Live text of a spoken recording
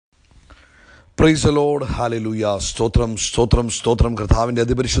Praise the Lord. Hallelujah. സ്തോത്രം സ്തോത്രം സ്തോത്രം. കർത്താവിൻ്റെ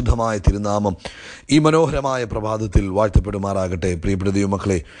അതിപരിശുദ്ധമായ തിരുനാമം ഈ മനോഹരമായ പ്രഭാതത്തിൽ വാഴ്ത്തപ്പെടുമാറാകട്ടെ. പ്രിയപ്പെട്ട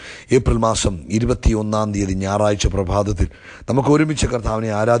ദൈവമക്കളെ, ഏപ്രിൽ മാസം 21 ഞായറാഴ്ച പ്രഭാതത്തിൽ നമുക്ക് ഒരുമിച്ച്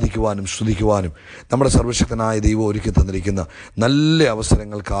കർത്താവിനെ ആരാധിക്കുവാനും സ്തുതിക്കുവാനും നമ്മുടെ സർവ്വശക്തനായ ദൈവം ഒരുക്കി തന്നിരിക്കുന്ന നല്ല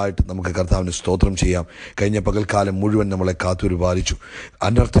അവസരങ്ങൾക്കായിട്ട് നമുക്ക് കർത്താവിന് സ്തോത്രം ചെയ്യാം. കഴിഞ്ഞ പകൽക്കാലം മുഴുവൻ നമ്മളെ കാത്തുപരിപാലിച്ചു.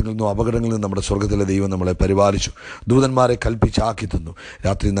 അനർത്ഥങ്ങളിൽ നിന്നും അപകടങ്ങളിൽ നിന്നും നമ്മുടെ സ്വർഗ്ഗത്തിലെ ദൈവം നമ്മളെ പരിപാലിച്ചു. ദൂതന്മാരെ കൽപ്പിച്ചാക്കി തന്നു.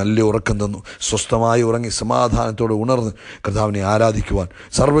 രാത്രി നല്ല ഉറക്കം തന്നു. സ്വസ്ഥമായി ഉറങ്ങി സമാധാനത്തോടെ ഉണർന്ന് കർത്താവിനെ ആരാധിക്കുവാൻ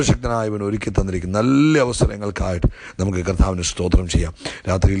സർവ്വശക്തനായവൻ ഒരുക്കി തന്നിരിക്കുന്ന നല്ല അവസരങ്ങൾക്കായിട്ട് നമുക്ക് കർത്താവിന് സ്തോത്രം ചെയ്യാം.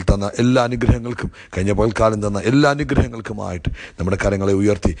 രാത്രിയിൽ തന്ന എല്ലാ അനുഗ്രഹങ്ങൾക്കും കഴിഞ്ഞ പകൽക്കാലം തന്ന എല്ലാ അനുഗ്രഹങ്ങൾക്കുമായിട്ട് നമ്മുടെ കരങ്ങളെ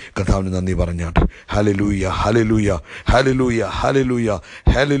ഉയർത്തി കർത്താവിന് നന്ദി പറഞ്ഞാട്ടെ. Hallelujah, hallelujah, hallelujah, hallelujah,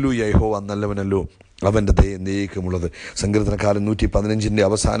 hallelujah. യഹോവ നല്ലവനല്ലോ, അവൻ്റെ ദയ എന്നേക്കുമുള്ളത്. സങ്കീർത്തനക്കാരൻ 115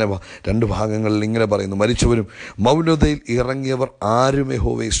 അവസാന 2 ഭാഗങ്ങളിൽ ഇങ്ങനെ പറയുന്നു: മരിച്ചവരും മൗനതയിൽ ഇറങ്ങിയവർ ആരും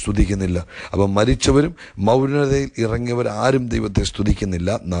യഹോവയെ സ്തുതിക്കുന്നില്ല. അപ്പം മരിച്ചവരും മൗനതയിൽ ഇറങ്ങിയവർ ആരും ദൈവത്തെ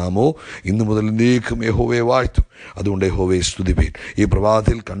സ്തുതിക്കുന്നില്ല. നാമോ ഇന്നു മുതൽ എന്നേക്കും യഹോവയെ വാഴ്ത്തും. അതുകൊണ്ട് യഹോവയെ സ്തുതിപ്പീൻ. ഈ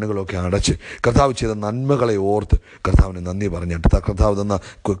പ്രഭാതത്തിൽ കണ്ണുകളൊക്കെ അടച്ച് കർത്താവ് ചെയ്ത നന്മകളെ ഓർത്ത് കർത്താവിന് നന്ദി പറഞ്ഞിട്ട്, കർത്താവ് തന്ന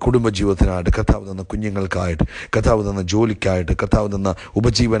കുടുംബജീവിതത്തിനായിട്ട്, കർത്താവ് തന്ന കുഞ്ഞുങ്ങൾക്കായിട്ട്, കർത്താവ് തന്ന ജോലിക്കായിട്ട്, കർത്താവ് തന്ന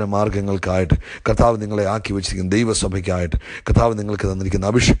ഉപജീവന മാർഗങ്ങൾക്കായിട്ട്, കർത്താവ് നിങ്ങളെ ആക്കി വെച്ചിരിക്കുന്ന ദൈവസഭയ്ക്കായിട്ട്, കർത്താവ് നിങ്ങൾക്ക് തന്നിരിക്കുന്ന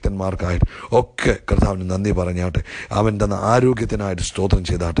അഭിഷിക്തന്മാർക്കായിട്ട് ഒക്കെ കർത്താവിന് നന്ദി പറഞ്ഞാട്ടെ. അവൻ തന്ന ആരോഗ്യത്തിനായിട്ട് സ്തോത്രം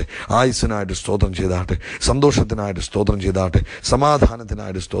ചെയ്താട്ടെ, ആയുസ്സിനായിട്ട് സ്തോത്രം ചെയ്താട്ടെ, സന്തോഷത്തിനായിട്ട് സ്തോത്രം ചെയ്താട്ടെ,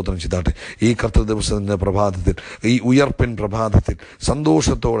 സമാധാനത്തിനായിട്ട് സ്തോത്രം ചെയ്താട്ടെ. ഈ കർത്തൃ ദിവസത്തിൻ്റെ പ്രഭാതത്തിൽ, ഈ ഉയർപ്പിൻ പ്രഭാതത്തിൽ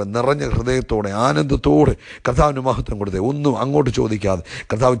സന്തോഷത്തോടെ, നിറഞ്ഞ ഹൃദയത്തോടെ, ആനന്ദത്തോടെ കർത്താവിന് മഹത്വം കൊടുത്തേ. ഒന്നും അങ്ങോട്ട് ചോദിക്കാതെ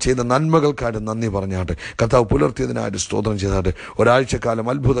കർത്താവ് ചെയ്ത നന്മകൾക്കായിട്ട് നന്ദി പറഞ്ഞാട്ടെ. കർത്താവ് പുലർത്തിയതിനായിട്ട് സ്തോത്രം ചെയ്താട്ടെ. ഒരാഴ്ചക്കാലം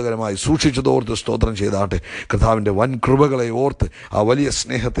അത്ഭുതകരമായി സൂക്ഷിച്ചതോർത്ത് സ്തോത്രം ചെയ്താട്ടെ. കർത്താവിൻ്റെ വൻ കൃപകളെ ഓർത്ത്, ആ വലിയ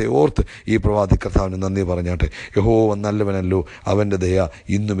സ്നേഹത്തെ ഓർത്ത് ഈ പ്രഭാതി കർത്താവിന് നന്ദി പറഞ്ഞാട്ടെ. യഹോവ നല്ലവനല്ലോ, അവൻ്റെ ദയ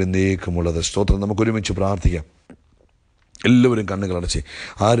ഇന്നും എന്നേക്കുമുള്ളത്. സ്തോത്രം. നമുക്ക് ഒരുമിച്ച് പ്രാർത്ഥിക്കാം. എല്ലാവരും കണ്ണുകളടച്ച്,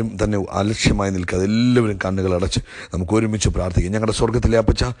 ആരും തന്നെ അലക്ഷ്യമായി നിൽക്കാതെ എല്ലാവരും കണ്ണുകളടച്ച് നമുക്ക് ഒരുമിച്ച് പ്രാർത്ഥിക്കാം. ഞങ്ങളുടെ സ്വർഗ്ഗത്തിലെ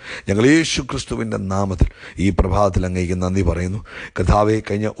അപ്പച്ച, ഞങ്ങൾ യേശു ക്രിസ്തുവിൻ്റെ നാമത്തിൽ ഈ പ്രഭാതത്തിൽ അങ്ങേക്ക് നന്ദി പറയുന്നു. കർത്താവെ,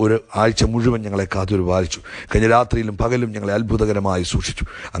 കഴിഞ്ഞ ഒരു ആഴ്ച മുഴുവൻ ഞങ്ങളെ കാത്തുപരിപാലിച്ചു. കഴിഞ്ഞ രാത്രിയിലും പകലും ഞങ്ങളെ അത്ഭുതകരമായി സൂക്ഷിച്ചു.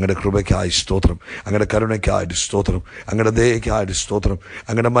 അങ്ങയുടെ കൃപയ്ക്കായി സ്തോത്രം, അങ്ങയുടെ കരുണയ്ക്കായിട്ട് സ്തോത്രം, അങ്ങയുടെ ദയയ്ക്കായിട്ട് സ്തോത്രം,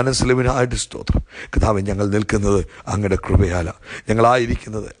 അങ്ങയുടെ മനസ്സിലിവിനായിട്ട് സ്തോത്രം. കർത്താവെ, ഞങ്ങൾ നിൽക്കുന്നത് അങ്ങയുടെ കൃപയാല,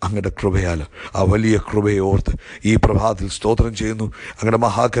 ഞങ്ങളായിരിക്കുന്നത് അങ്ങയുടെ കൃപയാല. ആ വലിയ കൃപയെ ഓർത്ത് ഈ പ്രഭാതത്തിൽ സ്തോത്രം ചെയ്യുന്നു. അങ്ങയുടെ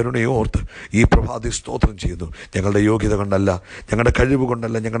മഹാകരുണയെ ഓർത്ത് ഈ പ്രഭാതത്തിൽ സ്തോത്രം ചെയ്യുന്നു. ഞങ്ങളുടെ യോഗ്യത കൊണ്ടല്ല, ഞങ്ങളുടെ കഴിവ്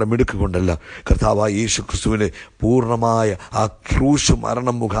കൊണ്ടല്ല, ഞങ്ങളുടെ മിടുക്ക് കൊണ്ടല്ല, കർത്താവായ യേശു ക്രിസ്തുവിൻ്റെ പൂർണ്ണമായ ആ ക്രൂശ്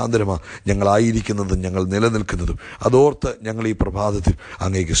മരണം മുഖാന്തരമാണ് ഞങ്ങളായിരിക്കുന്നതും ഞങ്ങൾ നിലനിൽക്കുന്നതും. അതോർത്ത് ഞങ്ങൾ ഈ പ്രഭാതത്തിൽ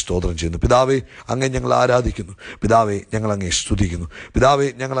അങ്ങേക്ക് സ്തോത്രം ചെയ്യുന്നു. പിതാവേ, അങ്ങേ ഞങ്ങൾ ആരാധിക്കുന്നു. പിതാവേ, ഞങ്ങൾ അങ്ങേ സ്തുതിക്കുന്നു. പിതാവേ,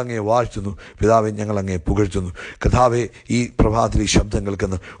 ഞങ്ങൾ അങ്ങേ വാഴ്ത്തുന്നു. പിതാവേ, ഞങ്ങൾ അങ്ങേ പുകഴ്ത്തുന്നു. കർത്താവേ, ഈ പ്രഭാതത്തിൽ ഈ ശബ്ദം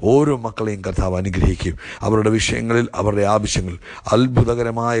കേൾക്കുന്ന ഓരോ മക്കളെയും കർത്താവ് അനുഗ്രഹിക്കുകയും അവരുടെ വിഷയങ്ങളിൽ, അവരുടെ ആവശ്യങ്ങൾ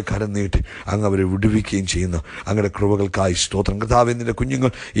അത്ഭുതകരമായ കരം നീട്ടി അങ്ങ് അവരെ വിടുവിക്കുകയും ചെയ്യുന്ന അങ്ങയുടെ കൃപകൾക്കായി സ്തോത്രം. കർത്താവെ, നിന്റെ കുഞ്ഞുങ്ങൾ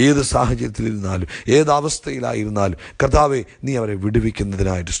ഏത് സാഹചര്യത്തിലിരുന്നാലും, ഏത് അവസ്ഥയിലായിരുന്നാലും കർത്താവെ, നീ അവരെ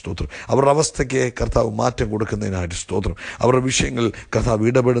വിടുവിക്കുന്നതിനായിട്ട് സ്തോത്രം. അവരുടെ അവസ്ഥയ്ക്ക് കർത്താവ് മാറ്റം കൊടുക്കുന്നതിനായിട്ട് സ്തോത്രം. അവരുടെ വിഷയങ്ങളിൽ കർത്താവ്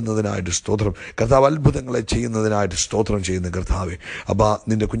ഇടപെടുന്നതിനായിട്ട് സ്തോത്രം. കർത്താവ് അത്ഭുതങ്ങളെ ചെയ്യുന്നതിനായിട്ട് സ്തോത്രം ചെയ്യുന്ന കർത്താവെ, അപ്പോൾ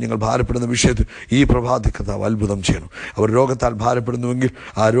നിന്റെ കുഞ്ഞുങ്ങൾ ഭാരപ്പെടുന്ന വിഷയത്തിൽ ഈ പ്രഭാതി കർത്താവ് അത്ഭുതം ചെയ്യണം. അവർ രോഗത്താൽ ഭാരപ്പെടുന്നുവെങ്കിൽ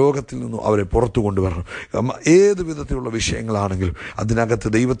ആ രോഗത്തിൽ നിന്നും അവരെ പുറത്തു കൊണ്ടുവരണം. ഏത് വിധത്തിലുള്ള വിഷയങ്ങളാണെങ്കിലും അതിനകത്ത്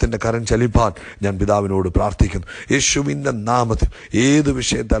ദൈവത്തിൻ്റെ കരം ചലിപ്പാൻ ഞാൻ പിതാവിനോട് പ്രാർത്ഥിക്കുന്നു. യേശുവിൻ്റെ നാമത്തിൽ ഏത്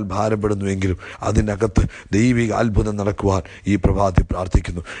വിഷയത്താൽ ഭാരപ്പെടുന്നുവെങ്കിലും അതിനകത്ത് ദൈവിക അത്ഭുതം നടക്കുവാൻ ഈ പ്രഭാതത്തിൽ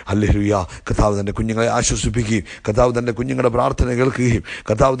പ്രാർത്ഥിക്കുന്നു. ഹല്ലേലൂയ. കർത്താവ് തൻ്റെ കുഞ്ഞുങ്ങളെ ആശ്വസിപ്പിക്കുകയും കർത്താവ് തൻ്റെ കുഞ്ഞുങ്ങളുടെ പ്രാർത്ഥന കേൾക്കുകയും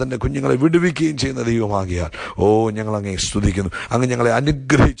കർത്താവ് തൻ്റെ കുഞ്ഞുങ്ങളെ വിടുവിക്കുകയും ചെയ്യുന്ന ദൈവമാകിയാൽ, ഞങ്ങൾ അങ്ങേ സ്തുതിക്കുന്നു. അങ്ങ് ഞങ്ങളെ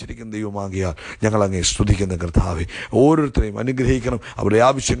അനുഗ്രഹിച്ചിരിക്കുന്ന ദൈവമാകിയാൽ ഞങ്ങൾ അങ്ങേ സ്തുതിക്കുന്ന കർത്താവെ, ഓരോരുത്തരെയും അനുഗ്രഹിക്കണം. അവരുടെ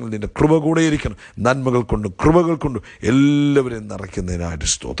ആവശ്യങ്ങൾ നിൻ്റെ കൃപ കൂടെയിരിക്കണം. നന്മകൾ കൊണ്ടും കൃപകൾ കൊണ്ടും എല്ലാവരെയും നിറയ്ക്കുന്നതിനായിട്ട്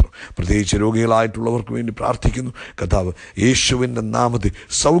സ്തോത്രം. പ്രത്യേകിച്ച് രോഗികളായിട്ടുള്ളവർക്ക് വേണ്ടി പ്രാർത്ഥിക്കുന്നു. കർത്താവ് യേശുവിൻ്റെ നാമത്തിൽ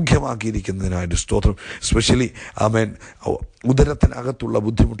സൗഖ്യമാക്കിയിരിക്കുന്നതിനായിട്ട് സ്തോത്രം. സ്പെഷ്യലി ആമേൻ, ഉദരത്തിനകത്തുള്ള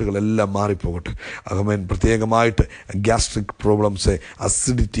ബുദ്ധിമുട്ടുകളെല്ലാം മാറിപ്പോകട്ടെ. ആമേൻ. പ്രത്യേകമായിട്ട് ഗ്യാസ്ട്രിക് പ്രോബ്ലംസ്,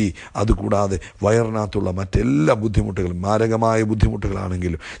 അസിഡിറ്റി, അതുകൂടാതെ വയറിനകത്തുള്ള മറ്റെല്ലാ ബുദ്ധിമുട്ടുകളും, മാരകമായ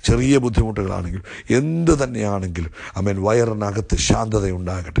ബുദ്ധിമുട്ടുകളാണെങ്കിലും ചെറിയ ബുദ്ധിമുട്ടുകളാണെങ്കിലും എന്ത് തന്നെയാണെങ്കിലും ആമേൻ, വയറിനകത്ത്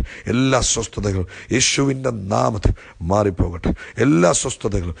ശാന്തതയുണ്ടാകട്ടെ. എല്ലാ അസ്വസ്ഥതകളും യേശുവിൻ്റെ നാമത്തിൽ മാറിപ്പോകട്ടെ. എല്ലാ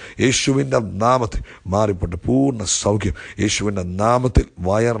അസ്വസ്ഥതകളും യേശുവിൻ്റെ നാമത്തിൽ മാറിപ്പോട്ടെ. പൂർണ്ണ സൗഖ്യം യേശുവിൻ്റെ നാമത്തിൽ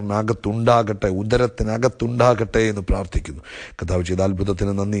വയറിനകത്തുണ്ടാകട്ടെ, ഉദരത്തിനകത്തുണ്ടാകട്ടെ എന്ന് പ്രാർത്ഥിക്കുന്നു. കർത്താവ് ചെയ്ത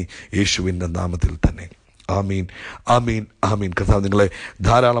അത്ഭുതത്തിന് നന്ദി, യേശുവിൻ്റെ നാമത്തിൽ തന്നെ. ആമീൻ, ആമീൻ, ആമീൻ. കർത്താവ് നിങ്ങളെ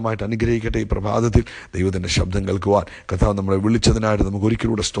ധാരാളമായിട്ട് അനുഗ്രഹിക്കട്ടെ. ഈ പ്രഭാതത്തിൽ ദൈവത്തിൻ്റെ ശബ്ദം കേൾക്കുവാൻ കർത്താവ് നമ്മളെ വിളിച്ചതിനായിട്ട് നമുക്ക്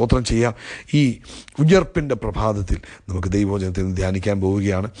ഒരിക്കലൂടെ സ്തോത്രം ചെയ്യാം. ഈ ഉയർപ്പിൻ്റെ പ്രഭാതത്തിൽ നമുക്ക് ദൈവവചനത്തിൽ ധ്യാനിക്കാൻ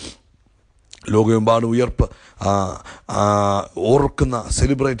പോവുകയാണ്. ലോകമെമ്പാടും ഉയർപ്പ് ഓർക്കുന്ന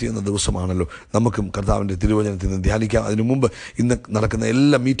സെലിബ്രേറ്റ് ചെയ്യുന്ന ദിവസമാണല്ലോ. നമുക്കും കർത്താവിൻ്റെ തിരുവചനത്തിൽ നിന്ന് ധ്യാനിക്കാം. അതിനു മുമ്പ് ഇന്ന് നടക്കുന്ന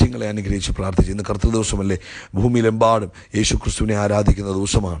എല്ലാ മീറ്റിങ്ങുകളെ അനുഗ്രഹിച്ച് പ്രാർത്ഥിച്ചു. ഇന്ന് കർത്തൃ ദിവസമല്ലേ? ഭൂമിയിലെമ്പാടും യേശു ക്രിസ്തുവിനെ ആരാധിക്കുന്ന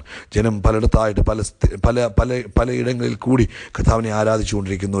ദിവസമാണ്. ജനം പലയിടത്തായിട്ട് പല ഇടങ്ങളിൽ കൂടി കർത്താവിനെ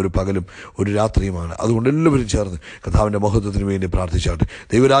ആരാധിച്ചുകൊണ്ടിരിക്കുന്ന ഒരു പകലും ഒരു രാത്രിയുമാണ്. അതുകൊണ്ട് എല്ലാവരും ചേർന്ന് കർത്താവിൻ്റെ മഹത്വത്തിന് വേണ്ടി പ്രാർത്ഥിച്ചാട്ടെ.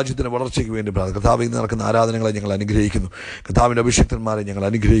 ദൈവരാജ്യത്തിൻ്റെ വളർച്ചയ്ക്ക് വേണ്ടി കർത്താവ് ഇന്ന് നടക്കുന്ന ആരാധനകളെ ഞങ്ങൾ അനുഗ്രഹിക്കുന്നു. കർത്താവിൻ്റെ അഭിഷിക്തന്മാരെ ഞങ്ങൾ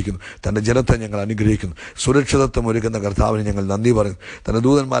അനുഗ്രഹിക്കുന്നു. തൻ്റെ ജനത്തെ ഞങ്ങൾ അനുഗ്രഹിക്കുന്നു. സുരക്ഷിതത്വം ഒരുക്കുന്ന കർത്താവിന് ഞങ്ങൾ നന്ദി പറയുന്നു. തൻ്റെ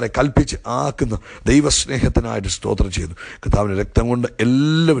ദൂതന്മാരെ കൽപ്പിച്ച് ആക്കുന്ന ദൈവസ്നേഹത്തിനായിട്ട് സ്തോത്രം ചെയ്യുന്നു. കർത്താവിൻ്റെ രക്തം കൊണ്ട്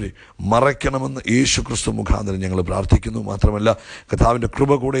എല്ലാവരെയും മറയ്ക്കണമെന്ന് യേശു ക്രിസ്തു മുഖാന്തരം ഞങ്ങൾ പ്രാർത്ഥിക്കുന്നു. മാത്രമല്ല കർത്താവിൻ്റെ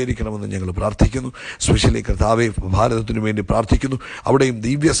കൃപ കൂടെ ഇരിക്കണമെന്ന് ഞങ്ങൾ പ്രാർത്ഥിക്കുന്നു. സ്പെഷ്യലി കർത്താവെ ഭാരതത്തിനു വേണ്ടി പ്രാർത്ഥിക്കുന്നു. അവിടെയും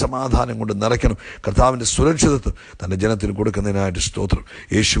ദിവ്യ സമാധാനം കൊണ്ട് നിറയ്ക്കണം. കർത്താവിൻ്റെ സുരക്ഷിതത്വം തൻ്റെ ജനത്തിന് കൊടുക്കുന്നതിനായിട്ട് സ്തോത്രം.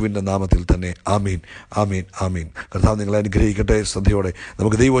 യേശുവിൻ്റെ നാമത്തിൽ തന്നെ ആമീൻ, ആമീൻ, ആമീൻ. കർത്താവ് നിങ്ങളെ അനുഗ്രഹിക്കട്ടെ. ശ്രദ്ധയോടെ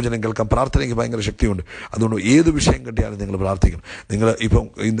നമുക്ക് ദൈവവചനം കേൾക്കാം. പ്രാർത്ഥനയ്ക്ക് ഭയങ്കര ശക്തിയുണ്ട്. അതുകൊണ്ട് ഏത് വിഷയം കിട്ടിയാലും നിങ്ങൾ പ്രാർത്ഥിക്കണം. നിങ്ങൾ ഇപ്പം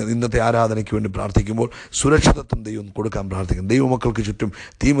ഇന്നത്തെ ആരാധനയ്ക്ക് വേണ്ടി പ്രാർത്ഥിക്കുമ്പോൾ സുരക്ഷിതത്വം ദൈവം കൊടുക്കാൻ പ്രാർത്ഥിക്കണം. ദൈവമക്കൾക്ക് ചുറ്റും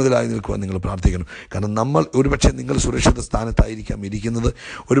തീമുതലായി നിൽക്കുവാൻ നിങ്ങൾ പ്രാർത്ഥിക്കണം. കാരണം ഒരുപക്ഷെ നിങ്ങൾ സുരക്ഷിത സ്ഥാനത്തായിരിക്കാം ഇരിക്കുന്നത്.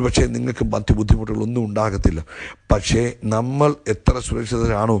 ഒരുപക്ഷെ നിങ്ങൾക്ക് മറ്റ് ബുദ്ധിമുട്ടുകളൊന്നും ഉണ്ടാകത്തില്ല. പക്ഷേ നമ്മൾ എത്ര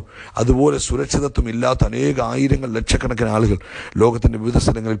സുരക്ഷിതരാണോ അതുപോലെ സുരക്ഷിതത്വം ഇല്ലാത്ത ആയിരങ്ങൾ ലക്ഷക്കണക്കിന് ആളുകൾ ലോകത്തിൻ്റെ വിവിധ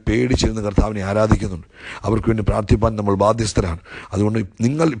സ്ഥലങ്ങളിൽ പേടിച്ചിരുന്ന് കർത്താവിനെ ആരാധിക്കുന്നുണ്ട്. അവർക്ക് വേണ്ടി പ്രാർത്ഥിപ്പാൻ നമ്മൾ ബാധ്യസ്ഥരാണ്. അതുകൊണ്ട്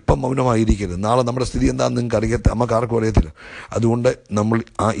നിങ്ങൾ ഇപ്പം മൗനമായിരിക്കരുത്. നാളെ നമ്മുടെ സ്ഥിതി എന്താണെന്ന് നിങ്ങൾക്ക് നമുക്ക് ആർക്കും അറിയത്തില്ല. അതുകൊണ്ട് നമ്മൾ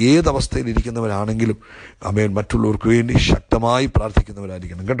ഏതവസ്ഥയിലിരിക്കുന്നവരാണെങ്കിലും മറ്റുള്ളവർക്ക് വേണ്ടി ശക്തമായി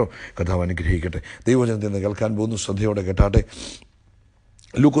പ്രാർത്ഥിക്കുന്നവരായിരിക്കണം കേട്ടോ. കർത്താവ് അനുഗ്രഹിക്കട്ടെ. ദൈവവചനത്തിൽ നിന്ന് കേൾക്കാൻ പോകുന്നു. ശ്രദ്ധയോടെ കേട്ടാട്ടെ.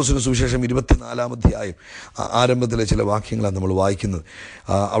 ലൂക്കോസിന് സുവിശേഷം 24-ാം അധ്യായം ആരംഭത്തിലെ ചില വാക്യങ്ങളാണ് നമ്മൾ വായിക്കുന്നത്.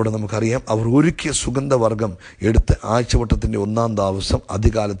 അവിടെ നമുക്കറിയാം, അവർ ഒരുക്കിയ സുഗന്ധവർഗം എടുത്ത് ആഴ്ചവട്ടത്തിൻ്റെ 1-ാം ദിവസം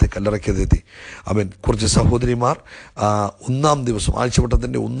അധികാലത്തെ കല്ലറയ്ക്കതെത്തി. കുറച്ച് സഹോദരിമാർ 1-ാം ദിവസം,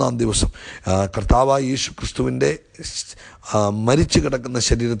 ആഴ്ചവട്ടത്തിൻ്റെ 1-ാം ദിവസം കർത്താവായ യേശു ക്രിസ്തുവിൻ്റെ മരിച്ചു കിടക്കുന്ന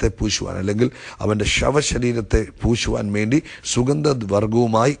ശരീരത്തെ പൂശുവാൻ, അല്ലെങ്കിൽ അവൻ്റെ ശവശരീരത്തെ പൂശുവാൻ വേണ്ടി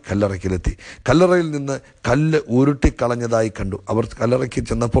സുഗന്ധവർഗവുമായി കല്ലറയ്ക്കിലെത്തി. കല്ലറയിൽ നിന്ന് കല്ല് ഉരുട്ടിക്കളഞ്ഞതായി കണ്ടു. അവർ കല്ലറയ്ക്ക്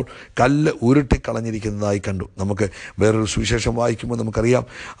ചെന്നപ്പോൾ കല്ല് ഉരുട്ടിക്കളഞ്ഞിരിക്കുന്നതായി കണ്ടു. നമുക്ക് വേറൊരു സുവിശേഷം വായിക്കുമ്പോൾ നമുക്കറിയാം,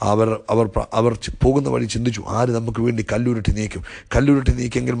 അവർ പോകുന്ന വഴി ചിന്തിച്ചു, ആര് നമുക്ക് വേണ്ടി കല്ലുരുട്ടി നീക്കും? കല്ലുരുട്ടി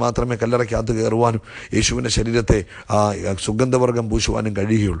നീക്കിയെങ്കിൽ മാത്രമേ കല്ലറയ്ക്കകത്ത് കയറുവാനും യേശുവിൻ്റെ ശരീരത്തെ സുഗന്ധവർഗം പൂശുവാനും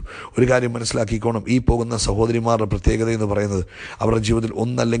കഴിയുകയുള്ളൂ. ഒരു കാര്യം മനസ്സിലാക്കിക്കോണം, ഈ പോകുന്ന സഹോദരിമാരുടെ പ്രത്യേകത എന്ന് പറയുന്നത്, അവരുടെ ജീവിതത്തിൽ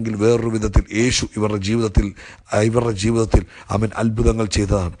ഒന്നല്ലെങ്കിൽ വേറൊരു വിധത്തിൽ യേശു ഇവരുടെ ജീവിതത്തിൽ അത്ഭുതങ്ങൾ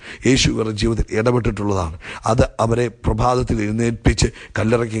ചെയ്തതാണ്. യേശു ഇവരുടെ ജീവിതത്തിൽ ഇടപെട്ടിട്ടുള്ളതാണ്. അത് അവരെ പ്രഭാതത്തിൽ എഴുന്നേൽപ്പിച്ച്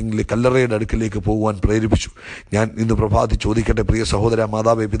കല്ലറയുടെ അടുക്കിലേക്ക് പോകുവാൻ പ്രേരിപ്പിച്ചു. ഞാൻ ഇന്ന് പ്രഭാതത്തിൽ ചോദിക്കട്ടെ, പ്രിയ സഹോദര,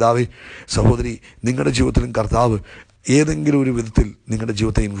 മാതാവേ, പിതാവേ, സഹോദരി, നിങ്ങളുടെ ജീവിതത്തിലും കർത്താവ് ഏതെങ്കിലും ഒരു വിധത്തിൽ നിങ്ങളുടെ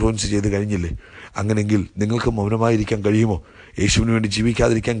ജീവിതത്തെ ഇൻഫ്ലുവൻസ് ചെയ്ത് കഴിഞ്ഞില്ലേ? അങ്ങനെയെങ്കിൽ നിങ്ങൾക്ക് മൗനമായിരിക്കാൻ കഴിയുമോ? യേശുവിന് വേണ്ടി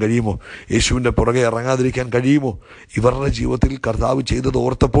ജീവിക്കാതിരിക്കാൻ കഴിയുമോ? യേശുവിൻ്റെ പുറകെ ഇറങ്ങാതിരിക്കാൻ കഴിയുമോ? ഇവരുടെ ജീവിതത്തിൽ കർത്താവ് ചെയ്തത്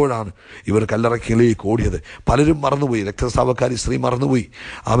ഓർത്തപ്പോഴാണ് ഇവർ കല്ലറയ്ക്കലേക്ക് ഓടിയത്. പലരും മറന്നുപോയി. രക്തസ്രാവക്കാരി സ്ത്രീ മറന്നുപോയി.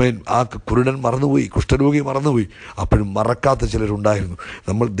 ആ കുരുടൻ മറന്നുപോയി. കുഷ്ഠരോഗി മറന്നുപോയി. അപ്പോഴും മറക്കാത്ത ചിലരുണ്ടായിരുന്നു.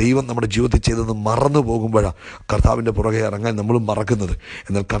 ദൈവം നമ്മുടെ ജീവിതത്തിൽ ചെയ്തത് മറന്നു പോകുമ്പോഴാണ് കർത്താവിൻ്റെ പുറകെ ഇറങ്ങാൻ നമ്മളും മറക്കുന്നത്.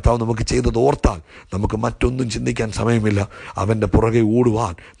 എന്നാൽ കർത്താവ് നമുക്ക് ചെയ്തത് ഓർത്താൽ നമുക്ക് മറ്റൊന്നും ചിന്തിക്കാൻ സമയമില്ല. അവൻ്റെ പുറകെ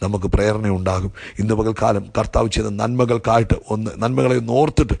ഓടുവാൻ നമുക്ക് പ്രേരണയുണ്ടാകും. ഇന്ന് പകൽക്കാലം കർത്താവ് ചെയ്ത നന്മകൾക്കായിട്ട് നന്മകളെ ഒന്ന്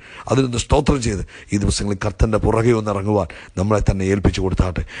ഓർത്തിട്ട് അതിനൊന്ന് സ്തോത്രം ചെയ്ത് ഈ ദിവസങ്ങളിൽ കർത്തൻ്റെ പുറകെ ഒന്ന് ഇറങ്ങുവാൻ നമ്മളെ തന്നെ ഏൽപ്പിച്ചു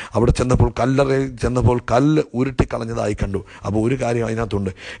കൊടുത്താട്ടെ. അവിടെ കല്ലറയിൽ ചെന്നപ്പോൾ കല്ല് ഉരുട്ടിക്കളഞ്ഞതായി കണ്ടു. അപ്പോൾ ഒരു കാര്യം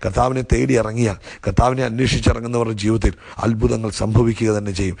അതിനകത്തുണ്ട്, കർത്താവിനെ തേടി ഇറങ്ങിയാൽ, കർത്താവിനെ അന്വേഷിച്ചിറങ്ങുന്നവരുടെ ജീവിതത്തിൽ അത്ഭുതങ്ങൾ സംഭവിക്കുക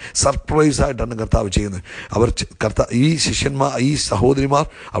തന്നെ ചെയ്യും. സർപ്രൈസായിട്ടാണ് കർത്താവ് ചെയ്യുന്നത്. ഈ സഹോദരിമാർ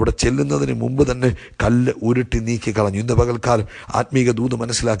അവിടെ ചെല്ലുന്നതിന് മുമ്പ് തന്നെ കല്ല് ഉരുട്ടി നീക്കിക്കളഞ്ഞു. ഇന്ന് പകൽക്കാലം ആത്മീക ദൂത്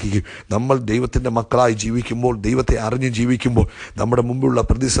മനസ്സിലാക്കിക്കും. നമ്മൾ ദൈവത്തിൻ്റെ മക്കളായി ജീവിക്കുമ്പോൾ, ദൈവത്തെ അറിഞ്ഞ് ജീവിക്കുമ്പോൾ, നമ്മുടെ മുമ്പുള്ള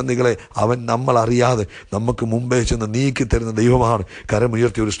പ്രതിസന്ധികളെ അവൻ നമ്മൾ അറിയാതെ നമുക്ക് മുമ്പേ ചെന്ന് നീക്കി തരുന്ന ദൈവമാണ്.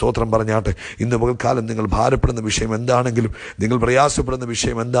 കരമുയർത്തി ഒരു സ്തോത്രം പറഞ്ഞാട്ടെ. ഇന്ന് പകൽക്കാലം നിങ്ങൾ ഭാരപ്പെടുന്ന വിഷയം എന്താണെങ്കിലും, നിങ്ങൾ പ്രയാസപ്പെടുന്ന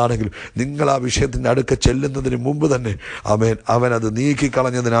വിഷയം എന്താണെങ്കിലും, നിങ്ങൾ ആ വിഷയത്തിൻ്റെ അടുക്ക ചെല്ലുന്നതിന് മുമ്പ് തന്നെ അവൻ അത്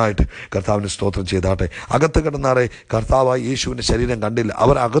നീക്കിക്കളഞ്ഞതിനായിട്ട് കർത്താവിന് സ്തോത്രം ചെയ്താട്ടെ. അകത്ത് കിടന്നാറെ കർത്താവായ യേശുവിൻ്റെ ശരീരം കണ്ടില്ല.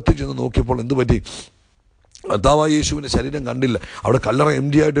 അവർ അകത്ത് ചെന്ന് നോക്കിയപ്പോൾ എന്തു പറ്റി? കർത്താവായ യേശുവിൻ്റെ ശരീരം കണ്ടില്ല. അവിടെ കല്ലറ എം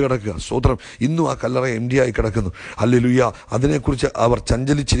ഡി ആയിട്ട് കിടക്കുക. സ്തോത്രം. ഇന്നും ആ കല്ലറ എം ഡി ആയി കിടക്കുന്നു. ഹല്ലേലൂയ. അതിനെക്കുറിച്ച് അവർ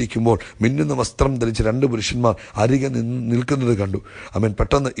ചഞ്ചലിച്ചിരിക്കുമ്പോൾ മിന്നുന്ന വസ്ത്രം ധരിച്ച് 2 പുരുഷന്മാർ അരികെ നിൽക്കുന്നത് കണ്ടു.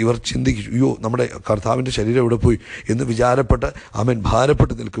 പെട്ടെന്ന് ഇവർ ചിന്തിച്ചു, അയ്യോ, നമ്മുടെ കർത്താവിൻ്റെ ശരീരം എവിടെ പോയി എന്ന് വിചാരപ്പെട്ട്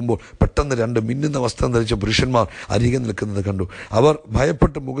ഭാരപ്പെട്ട് നിൽക്കുമ്പോൾ പെട്ടെന്ന് 2 മിന്നുന്ന വസ്ത്രം ധരിച്ച പുരുഷന്മാർ അരികെ നിൽക്കുന്നത് കണ്ടു. അവർ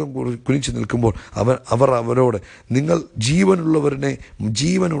ഭയപ്പെട്ട് മുഖം കുനിച്ച് നിൽക്കുമ്പോൾ അവരോട്, നിങ്ങൾ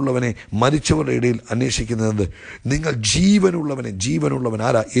ജീവനുള്ളവനെ മരിച്ചവരുടെ ഇടയിൽ അന്വേഷിക്കുന്നത് പറയുന്നത്, നിങ്ങൾ ജീവനുള്ളവൻ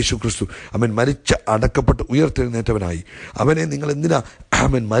ആരാ? യേശു ക്രിസ്തു. അവൻ മരിച്ച അടക്കപ്പെട്ട് ഉയർത്തെഴുന്നേറ്റവനായി. അവനെ നിങ്ങൾ എന്തിനാ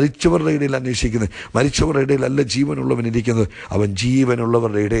അവൻ മരിച്ചവരുടെ ഇടയിൽ അന്വേഷിക്കുന്നത്? മരിച്ചവരുടെ ഇടയിലല്ല ജീവനുള്ളവൻ ഇരിക്കുന്നത്, അവൻ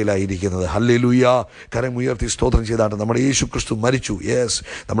ജീവനുള്ളവരുടെ ഇടയിലായിരിക്കുന്നത്. ഹല്ലേലൂയ. കരമുയർത്തി സ്തോത്രം ചെയ്താണ്. നമ്മുടെ യേശു ക്രിസ്തു മരിച്ചു. യെസ്,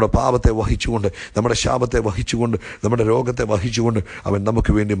 നമ്മുടെ പാപത്തെ വഹിച്ചുകൊണ്ട്, നമ്മുടെ ശാപത്തെ വഹിച്ചുകൊണ്ട്, നമ്മുടെ രോഗത്തെ വഹിച്ചുകൊണ്ട് അവൻ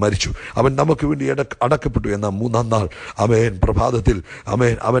നമുക്ക് വേണ്ടി മരിച്ചു. അവൻ നമുക്ക് വേണ്ടി അടക്കപ്പെട്ടു. എന്നാൽ മൂന്നാം നാൾ അവൻ പ്രഭാതത്തിൽ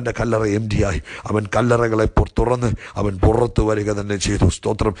അവൻ്റെ കല്ലറ എംപ്റ്റിയായി. അവൻ കല്ലറകളെ തുറന്ന് അവൻ പുറത്തു വരിക തന്നെ ചെയ്തു.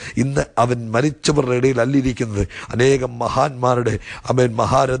 സ്തോത്രം. ഇന്ന് അവൻ മരിച്ചവരുടെ ഇടയിൽ അല്ലിരിക്കുന്നത്. അനേകം മഹാന്മാരുടെ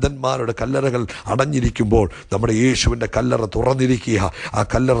മഹാരഥന്മാരുടെ കല്ലറകൾ അടഞ്ഞിരിക്കുമ്പോൾ നമ്മുടെ യേശുവിൻ്റെ കല്ലറ തുറന്നിരിക്കുക. ആ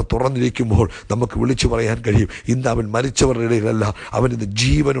കല്ലറ തുറന്നിരിക്കുമ്പോൾ നമുക്ക് വിളിച്ചു പറയാൻ കഴിയും, ഇന്ന് അവൻ മരിച്ചവരുടെ ഇടയിലല്ല, അവൻ ഇന്ന്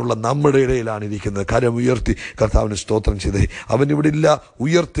ജീവനുള്ള നമ്മുടെ ഇടയിലാണ് ഇരിക്കുന്നത്. കരം ഉയർത്തി കർത്താവിന് സ്തോത്രം ചെയ്തേ. അവൻ ഇവിടെ ഇല്ല,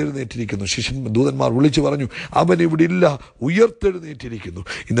 ഉയർത്തെഴുന്നേറ്റിരിക്കുന്നു. ദൂതന്മാർ വിളിച്ചു പറഞ്ഞു, അവൻ ഇവിടെ ഇല്ല, ഉയർത്തെഴുന്നേറ്റിരിക്കുന്നു.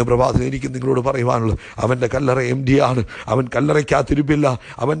 ഇന്ന് പ്രഭാതത്തിൽ എനിക്ക് നിങ്ങളോട് പറയുവാനുള്ളത്, അവൻ്റെ കല്ലറ എംപ്റ്റിയാണ്. അവൻ കല്ലറയ്ക്കകത്തിരിപ്പില്ല,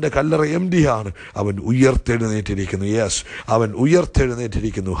 അവൻ്റെ കല്ലറ എംപ്റ്റിയാണ്. അവൻ ഉയർത്തെഴുന്നേറ്റിരിക്കുന്നു. യെസ്, അവൻ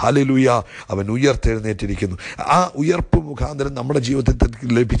ഉയർത്തെഴുന്നേറ്റിരിക്കുന്നു. ഹല്ലേലൂയ. അവൻ ഉയർത്തെഴുന്നേറ്റിരിക്കുന്നു. ആ ഉയർപ്പ് മുഖാന്തരം നമ്മുടെ ജീവിതത്തിൽ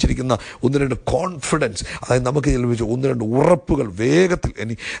ലഭിച്ചിരിക്കുന്ന ഒന്ന് രണ്ട് കോൺഫിഡൻസ്, അതായത് നമുക്ക് ലഭിച്ച ഒന്ന് രണ്ട് ഉറപ്പുകൾ വേഗത്തിൽ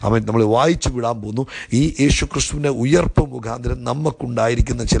നമ്മൾ വായിച്ചു വിടാൻ പോകുന്നു. ഈ യേശു ക്രിസ്തുവിൻ്റെ ഉയർപ്പ് മുഖാന്തരം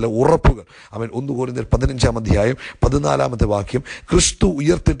നമുക്കുണ്ടായിരിക്കുന്ന ചില ഉറപ്പുകൾ. അവൻ 1 കൊരിന്ത്യർ 15-ാം അധ്യായം 14-ാമത്തെ വാക്യം, ക്രിസ്തു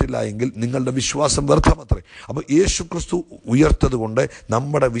ഉയർത്തിട്ടില്ല എങ്കിൽ നിങ്ങളുടെ വിശ്വാസം വ്യർത്ഥമത്രേ. അപ്പോൾ യേശു ക്രിസ്തു ഉയർത്തത് കൊണ്ട്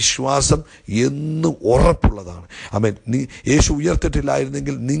നമ്മുടെ വിശ്വാസം എന്നും ഉറപ്പുള്ളതാണ്. യേശു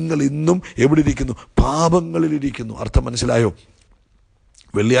ഉയർത്തിട്ടില്ലായിരുന്നെങ്കിൽ നിങ്ങൾ ഇന്നും എവിടെ ഇരിക്കുന്നു? പാപങ്ങളിലിരിക്കുന്നു. അർത്ഥം മനസ്സിലായോ?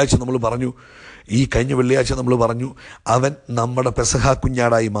 വെള്ളിയാഴ്ച നമ്മൾ പറഞ്ഞു, ഈ കഴിഞ്ഞ വെള്ളിയാഴ്ച നമ്മൾ പറഞ്ഞു, അവൻ നമ്മുടെ പെസഹ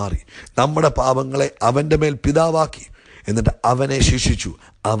കുഞ്ഞാടായി മാറി, നമ്മുടെ പാപങ്ങളെ അവൻ്റെ മേൽ പിതാവാക്കി, എന്നിട്ട് അവനെ ശിക്ഷിച്ചു,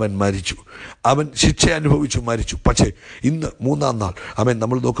 അവൻ മരിച്ചു, അവൻ ശിക്ഷ അനുഭവിച്ചു, മരിച്ചു. പക്ഷേ ഇന്ന് മൂന്നാം നാൾ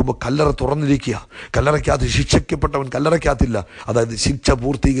നമ്മൾ നോക്കുമ്പോൾ കല്ലറ തുറന്നിരിക്കുക. കല്ലറയ്ക്കകത്ത് ശിക്ഷിക്കപ്പെട്ടവൻ കല്ലറയ്ക്കകത്തില്ല. അതായത് ശിക്ഷ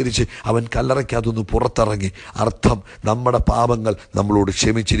പൂർത്തീകരിച്ച് അവൻ കല്ലറയ്ക്കകത്തുനിന്ന് പുറത്തിറങ്ങി. അർത്ഥം, നമ്മുടെ പാപങ്ങൾ നമ്മളോട്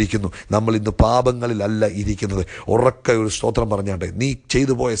ക്ഷമിച്ചിരിക്കുന്നു. നമ്മൾ ഇന്ന് പാപങ്ങളിലല്ല ഇരിക്കുന്നത്. ഉറക്കെ ഒരു സ്തോത്രം പറഞ്ഞാട്ടെ. നീ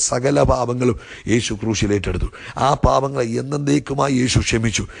ചെയ്തു പോയ സകല പാപങ്ങളും യേശു ക്രൂശിൽ ഏറ്റെടുത്തു. ആ പാപങ്ങളെ എന്നേക്കുമായി യേശു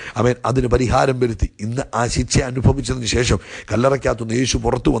ക്ഷമിച്ചു. അതിന് പരിഹാരം വരുത്തി. ഇന്ന് ആ ശിക്ഷ അനുഭവിച്ചതിന് ശേഷം കല്ലറയ്ക്കകത്തുനിന്ന് യേശു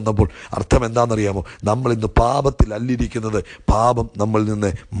പുറത്തു വന്നപ്പോൾ അർത്ഥം എന്താണെന്നറിയാമോ? നമ്മൾ ഇന്ന് പാപത്തിലല്ലിരിക്കുന്നത്. പാപം നമ്മളിൽ നിന്ന്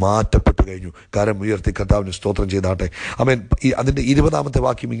മാറ്റപ്പെട്ടു കഴിഞ്ഞു. കരം ഉയർത്തി കർത്താവിന് സ്തോത്രം ചെയ്താട്ടെ. അതിൻ്റെ 20-ാമത്തെ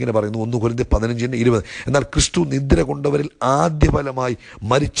വാക്യം ഇങ്ങനെ പറയുന്നു, 1 കൊരിന്ത്യർ 15:20. എന്നാൽ ക്രിസ്തു നിദ്ര കൊണ്ടവരിൽ ആദ്യഫലമായി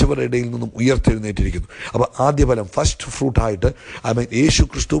മരിച്ചവരുടെ ഇടയിൽ നിന്നും ഉയർത്തെഴുന്നേറ്റിരിക്കുന്നു. അപ്പോൾ ആദ്യഫലം, ഫസ്റ്റ് ഫ്രൂട്ടായിട്ട് യേശു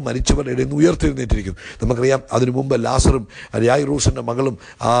ക്രിസ്തു മരിച്ചവരുടെ ഇടയിൽ നിന്ന് ഉയർത്തെഴുന്നേറ്റിരിക്കുന്നു. നമുക്കറിയാം, അതിനു മുമ്പ് ലാസറും യായിറോസിൻ്റെ മകളും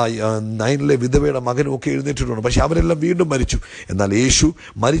നൈനിലെ വിധവയുടെ മകനും ഒക്കെ എഴുന്നേറ്റിട്ടുണ്ട്. പക്ഷെ അവരെല്ലാം വീണ്ടും മരിച്ചു. എന്നാൽ യേശു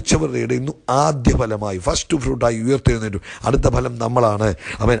മരിച്ചവരുടെ ഇടയിൽ നിന്ന് ആദ്യഫലമായി, ഫസ്റ്റ് ഫ്രൂട്ടായി ഉയർത്തെഴുന്നേറ്റു. അടുത്ത ഫലം നമ്മളാണ്.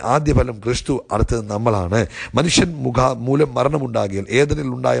 ആദ്യ ഫലം ക്രിസ്തു, അടുത്തത് നമ്മളാണ്. മനുഷ്യൻ മൂലം മരണമുണ്ടാകിയാൽ, ഏദനിൽ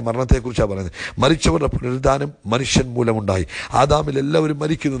ഉണ്ടായ മരണത്തെക്കുറിച്ചാണ് പറയുന്നത്. മരിച്ചവരുടെ പുനരുദ്ധാനം മനുഷ്യൻ മൂലമുണ്ടായി. ആദാമിൽ എല്ലാവരും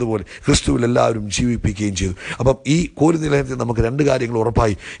മരിക്കുന്നത് പോലെ ക്രിസ്തുവിൽ എല്ലാവരും ജീവിപ്പിക്കുകയും ചെയ്തു. അപ്പം ഈ കോരിനിലയത്തിൽ നമുക്ക് രണ്ട് കാര്യങ്ങൾ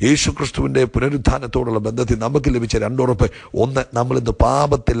ഉറപ്പായി. യേശു ക്രിസ്തുവിൻ്റെ പുനരുദ്ധാനത്തോടുള്ള ബന്ധത്തിൽ നമുക്ക് ലഭിച്ച രണ്ടുറപ്പ്. ഒന്ന്, നമ്മളിന്ന്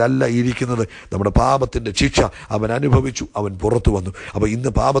പാപത്തിലല്ല ഇരിക്കുന്നത്. നമ്മുടെ പാപത്തിൻ്റെ ശിക്ഷ അവൻ അനുഭവിച്ചു, അവൻ പുറത്തു വന്നു. അപ്പോൾ ഇന്ന്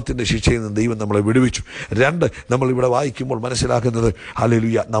പാപത്തിൻ്റെ ശിക്ഷയിൽ നിന്ന് ദൈവം നമ്മളെ വിടുവിച്ചു. രണ്ട്, നമ്മളിവിടെ വായിക്കുമ്പോൾ മനസ്സിലാക്കുന്നത്,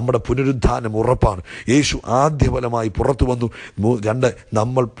 ഹല്ലേലൂയ, നമ്മുടെ പുനരുദ്ധാനം ഉറപ്പാണ്. യേശു ആദ്യഫലമായി പുറത്തു വന്നു. രണ്ട്,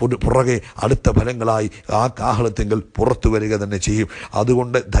 നമ്മൾ പുറകെ അടുത്ത ഫലങ്ങളായി ആ കാഹളത്തെങ്കിൽ പുറത്തു വരിക തന്നെ ചെയ്യും.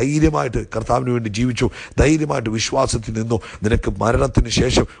 അതുകൊണ്ട് ധൈര്യമായിട്ട് കർത്താവിന് വേണ്ടി ജീവിച്ചു, ധൈര്യമായിട്ട് വിശ്വാസത്തിൽ നിന്നോ. നിനക്ക് മരണത്തിന്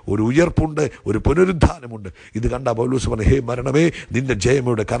ശേഷം ഒരു ഉയർപ്പുണ്ട്, ഒരു പുനരുദ്ധാനമുണ്ട്. ഇത് കണ്ട പൗലോസ് പറഞ്ഞു, ഹേ മരണമേ, നിന്റെ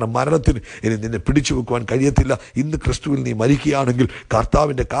ജയമുണ്ട്. കാരണം മരണത്തിന് ഇനി നിന്നെ പിടിച്ചു വെക്കുവാൻ കഴിയത്തില്ല. ഇന്ന് ക്രിസ്തുവിൽ നീ മരിക്കുകയാണെങ്കിൽ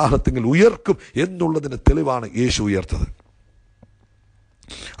കർത്താവിൻ്റെ കാഹളത്തെങ്കിൽ ഉയർക്കും എന്നുള്ളതിന് തെളിവാണ് യേശു ഉയർത്തത്.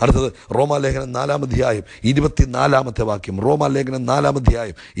 അടുത്തത് റോമാലേഖനം 4-ാം അധ്യായം 24-ാമത്തെ വാക്യം. റോമാലേഖനം 4-ാം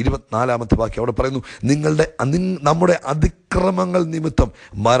അധ്യായം 24-ാമത്തെ വാക്യം. അവിടെ പറയുന്നു, നമ്മുടെ അതിക്രമങ്ങൾ നിമിത്തം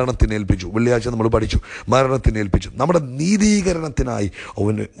മരണത്തിനേൽപ്പിച്ചു. വെള്ളിയാഴ്ച നമ്മൾ പഠിച്ചു, മരണത്തിനേൽപ്പിച്ചു. നമ്മുടെ നീതീകരണത്തിനായി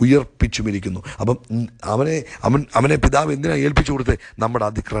അവന് ഉയർപ്പിച്ചുമിരിക്കുന്നു. അപ്പം അവനെ പിതാവ് എന്തിനാണ് ഏൽപ്പിച്ചു കൊടുത്തത്? നമ്മുടെ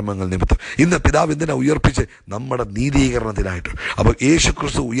അതിക്രമങ്ങൾ നിമിത്തം. ഇന്ന് പിതാവ് എന്തിനാണ് ഉയർപ്പിച്ച്? നമ്മുടെ നീതീകരണത്തിനായിട്ട്. അപ്പോൾ യേശു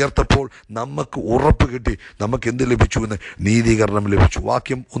ക്രിസ്തു ഉയർത്തപ്പോൾ നമുക്ക് ഉറപ്പ് കിട്ടി. നമുക്ക് എന്ത് ലഭിച്ചു എന്ന്? നീതീകരണം ലഭിച്ചു.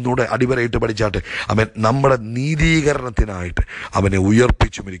 വാക്യം ഒന്നുകൂടെ അടിവരയിട്ട് പഠിച്ചാട്ടെ. അവൻ നമ്മുടെ നീതീകരണത്തിനായിട്ട് അവനെ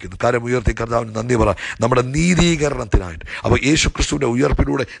ഉയർപ്പിച്ചുമിരിക്കുന്നു. കാര്യം ഉയർത്തി കർത്താവിന് നന്ദി പറ. നമ്മുടെ നീതീകരണത്തിനായിട്ട്. അപ്പോൾ യേശു ക്രിസ്തുവിൻ്റെ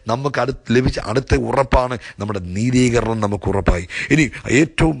ഉയർപ്പിലൂടെ നമുക്ക് ലഭിച്ച അടുത്ത ഉറപ്പാണ് നമ്മുടെ നീതീകരണം. നമുക്ക് ഉറപ്പായി. ഇനി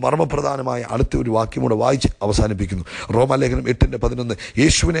ഏറ്റവും മർമ്മപ്രധാനമായ അടുത്ത ഒരു വാക്യം കൂടെ വായിച്ച് അവസാനിപ്പിക്കുന്നു. റോമാലേഖനം 8:11,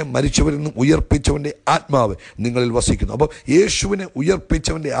 യേശുവിനെ മരിച്ചവരിൽ നിന്നും ഉയർപ്പിച്ചവൻ്റെ ആത്മാവ് നിങ്ങളിൽ വസിക്കുന്നു. അപ്പോൾ യേശുവിനെ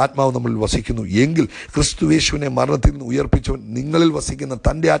ഉയർപ്പിച്ചവൻ്റെ ആത്മാവ് നമ്മളിൽ വസിക്കുന്നു എങ്കിൽ ക്രിസ്തു യേശുവിനെ മരണത്തിൽ നിന്ന് ഉയർപ്പിച്ചവൻ നിങ്ങളിൽ വസിക്കുന്ന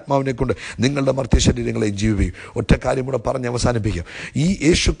തൻ്റെ ആത്മാവിനെ കൊണ്ട് നിങ്ങളുടെ മർത്യ ശരീരങ്ങളെ ജീവിപ്പിക്കും. ഒറ്റ കാര്യം കൂടെ പറഞ്ഞ് അവസാനിപ്പിക്കാം. ഈ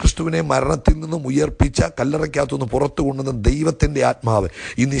യേശു ക്രിസ്തുവിനെ മരണത്തിൽ നിന്നും ഉയർപ്പിച്ച കല്ലറയ്ക്കകത്തുനിന്ന് പുറത്തു കൊണ്ടുവന്ന ദൈവത്തിൻ്റെ ആത്മാവ്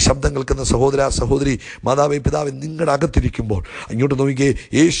ഇന്ന് ഈ ശബ്ദം കേൾക്കുന്ന സഹോദര സഹോദരി, മാതാവേ പിതാവേ, നിങ്ങളുടെ അകത്തിരിക്കുമ്പോൾ ഇങ്ങോട്ട് നോക്കിയേ,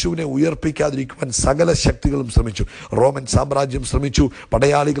 യേശുവിനെ ഉയർപ്പിക്കാതിരിക്കുവാൻ സകല ശക്തികളും ശ്രമിച്ചു. റോമൻ സാമ്രാജ്യം ശ്രമിച്ചു,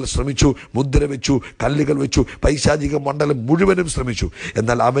 പടയാളികൾ ശ്രമിച്ചു, മുദ്ര വെച്ചു, കല്ലുകൾ വെച്ചു, പൈശാചിക മണ്ഡലം മുഴുവനും ശ്രമിച്ചു.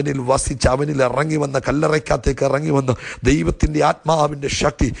 എന്നാൽ അവനിൽ വസിച്ച് അവനിൽ ഇറങ്ങി വന്ന കല്ലറയ്ക്കകത്തേക്ക് ഇറങ്ങി വന്ന ദൈവത്തിൻ്റെ ആത്മാവിൻ്റെ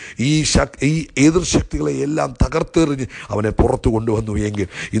ശക്തി ഈ എതിർ ശക്തികളെ എല്ലാം തകർത്തെറിഞ്ഞ് അവനെ പുറത്തു കൊണ്ടുവന്നു എങ്കിൽ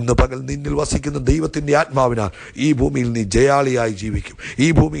ഇന്ന് പകൽ നിന്നിൽ വസിക്കുന്ന ദൈവത്തിൻ്റെ ആത്മാവിനാൽ ഈ ഭൂമിയിൽ നീ ജയാളിയായി ജീവിക്കും. ഈ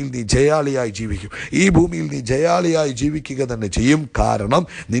ഭൂമിയിൽ നീ ജയാളിയായി ജീവിക്കും. ഈ ഭൂമിയിൽ നീ ജയാളിയായി ജീവിക്കുക തന്നെ ചെയ്യും. കാരണം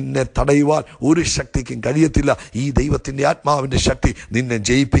നിന്നെ തടയുവാൻ ഒരു ശക്തിക്കും കഴിയത്തില്ല. ഈ ദൈവത്തിൻ്റെ ആത്മാവിൻ്റെ ശക്തി നിന്നെ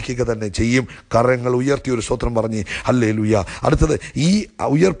ജയിപ്പിക്കുക തന്നെ ചെയ്യും. കരങ്ങൾ ഉയർത്തി ഒരു സ്തോത്രം പറഞ്ഞ് ഹല്ലേലൂയ. അടുത്തത്, ഈ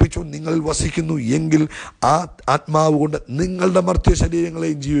ഉയർപ്പിച്ചു നിങ്ങളിൽ വസിക്കുന്നു എങ്കിൽ ആ ആത്മാവ് കൊണ്ട് നിങ്ങളുടെ മർത്യ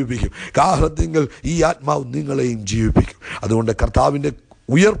ശരീരങ്ങളെയും ജീവിപ്പിക്കും. കാഹളത്തിങ്കൽ ഈ ആത്മാവ് നിങ്ങളെയും ജീവിപ്പിക്കും. അതുകൊണ്ട് കർത്താവിൻ്റെ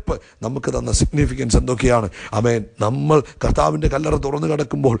ഉയർപ്പ് നമുക്ക് തന്ന സിഗ്നിഫിക്കൻസ് എന്തൊക്കെയാണ്? ആമേൻ. നമ്മൾ കർത്താവിൻ്റെ കല്ലറ തുറന്നു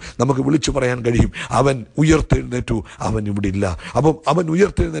കിടക്കുമ്പോൾ നമുക്ക് വിളിച്ചു പറയാൻ കഴിയും, അവൻ ഉയർത്തെഴുന്നേറ്റു, അവൻ ഇവിടെ ഇല്ല. അപ്പം അവൻ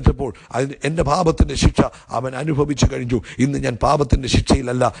ഉയർത്തെഴുന്നേറ്റപ്പോൾ എൻ്റെ പാപത്തിൻ്റെ ശിക്ഷ അവൻ അനുഭവിച്ചു കഴിഞ്ഞു. ഇന്ന് ഞാൻ പാപത്തിൻ്റെ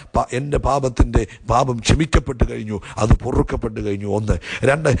ശിക്ഷയിലല്ല, എൻ്റെ പാപം ക്ഷമിക്കപ്പെട്ട് കഴിഞ്ഞു, അത് പൊറുക്കപ്പെട്ട് കഴിഞ്ഞു. 1.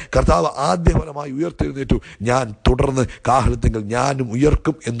 2, കർത്താവ് ആദ്യഫലമായി ഉയർത്തെഴുന്നേറ്റു. ഞാൻ തുടർന്ന് കാഹളത്തിങ്കൽ ഞാനും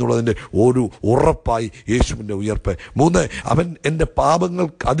ഉയർക്കും എന്നുള്ളതിൻ്റെ ഒരു ഉറപ്പായി യേശുവിൻ്റെ ഉയർപ്പ്. 3, അവൻ എൻ്റെ പാപങ്ങൾ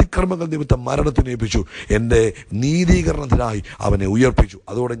അതിക്രമങ്ങൾ നിമിത്തം മരണത്തിന് ഏൽപ്പിച്ചു, എൻ്റെ നീതീകരണത്തിനായി അവനെ ഉയർപ്പിച്ചു.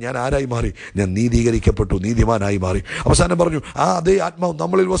 അതോടെ ഞാൻ ആരായി മാറി? ഞാൻ നീതീകരിക്കപ്പെട്ടു, നീതിമാനായി മാറി. അവസാനം പറഞ്ഞു, അതേ ആത്മാവ്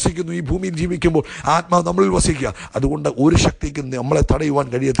നമ്മളിൽ വസിക്കുന്നു. ഈ ഭൂമിയിൽ ജീവിക്കുമ്പോൾ ആത്മാവ് നമ്മളിൽ വസിക്കുക. അതുകൊണ്ട് ഒരു ശക്തിക്ക് നമ്മളെ തടയുവാൻ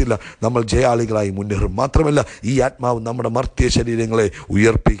കഴിയത്തില്ല. നമ്മൾ ജയാളികളായി മുന്നേറും. മാത്രമല്ല, ഈ ആത്മാവ് നമ്മുടെ മർത്യ ശരീരങ്ങളെ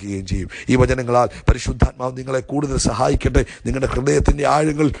ഉയർപ്പിക്കുകയും ചെയ്യും. ഈ വചനങ്ങളാൽ പരിശുദ്ധാത്മാവ് നിങ്ങളെ കൂടുതൽ സഹായിക്കട്ടെ. നിങ്ങളുടെ ഹൃദയത്തിൻ്റെ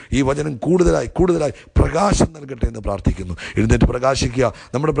ആഴങ്ങൾ ഈ വചനം കൂടുതലായി പ്രകാശം നൽകട്ടെ എന്ന് പ്രാർത്ഥിക്കുന്നു. എഴുന്നേറ്റ് പ്രകാശിക്കുക.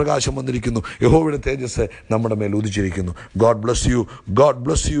 നമ്മുടെ പ്രകാശം വന്നിരിക്കുന്നു. യഹോവയുടെ തേജസ്സ് നമ്മുടെ മേൽ ഉദിച്ചിരിക്കുന്നു. God bless you. God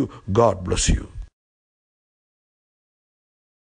bless you. God bless you.